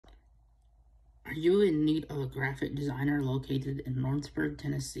Are you in need of a graphic designer located in Lawrenceburg,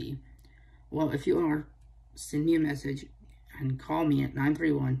 Tennessee? Well, if you are, send me a message and call me at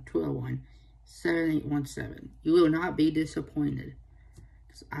 931-201-7817. You will not be disappointed,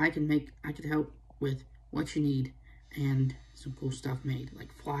 because I could help with what you need and some cool stuff made,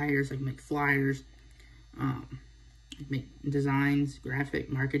 like flyers. I can make flyers, I can make designs, graphic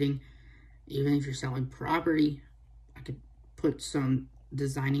marketing. Even if you're selling property, I could put some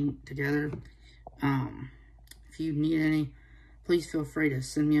designing together. If you need any, please feel free to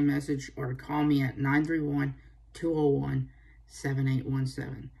send me a message or call me at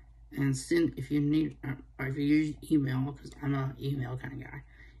 931-201-7817. And if you need, or if you use email, because I'm an email kind of guy,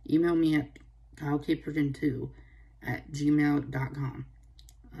 email me at kylecaperton2@gmail.com.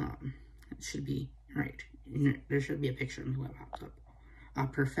 It should be right. There should be a picture of me that pops up. A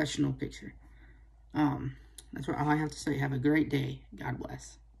professional picture. That's all I have to say. Have a great day. God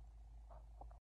bless.